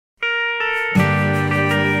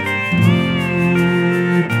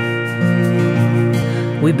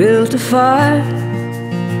We built a fire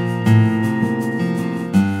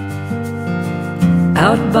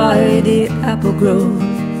out by the apple grove.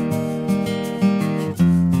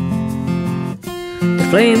 The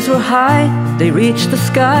flames were high, they reached the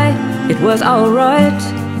sky. It was all right,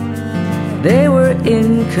 they were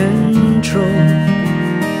in control.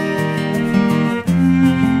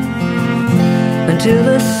 Until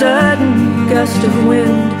a sudden gust of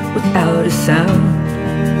wind without a sound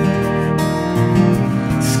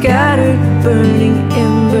scattered burning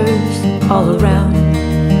embers all around.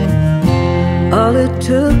 All it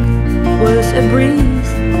took was a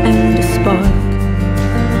breeze and a spark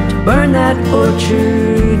to burn that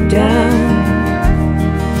orchard down.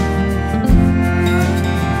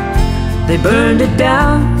 They burned it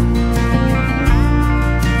down.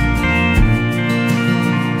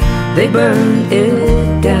 They burned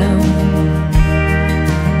it down.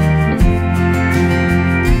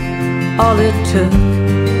 All it took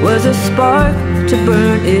was a spark to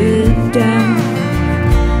burn it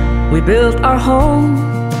down. We built our home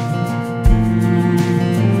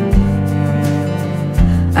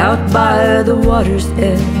out by the water's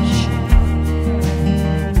edge,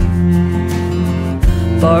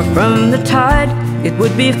 far from the tide. It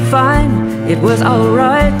would be fine, it was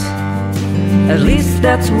alright, at least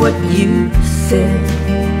that's what you said.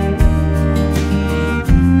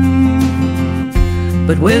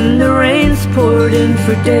 But when the rains poured in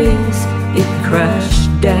for days, it crashed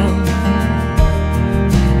down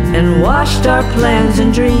and washed our plans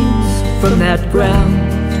and dreams from that ground.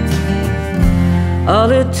 All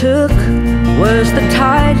it took was the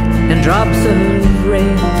tide and drops of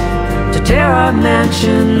rain to tear our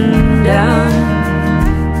mansion down.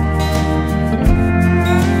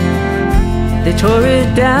 They tore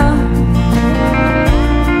it down.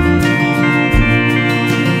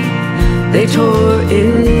 They tore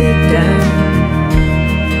it down.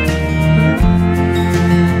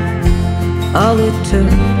 All it took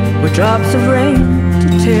were drops of rain to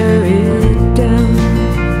tear it down.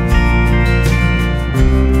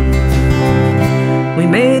 We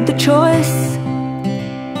made the choice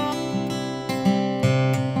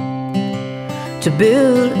to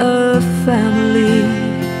build a family.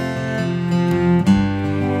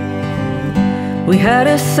 We had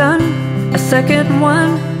a son, a second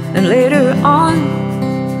one, and later on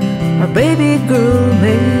our baby girl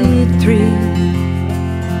made 3.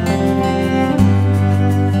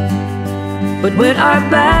 But when our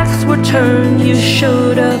backs were turned, you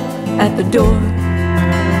showed up at the door.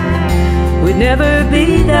 We'd never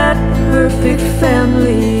be that perfect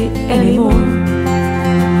family anymore.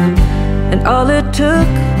 And all it took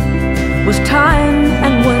was time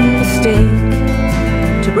and one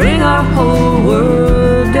mistake to bring our whole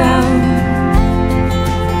world down.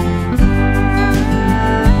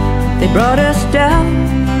 They brought us down.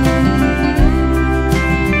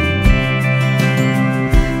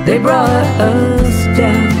 They brought us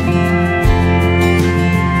down.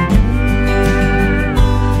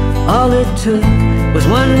 All it took was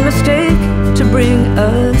one mistake to bring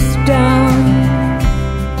us down.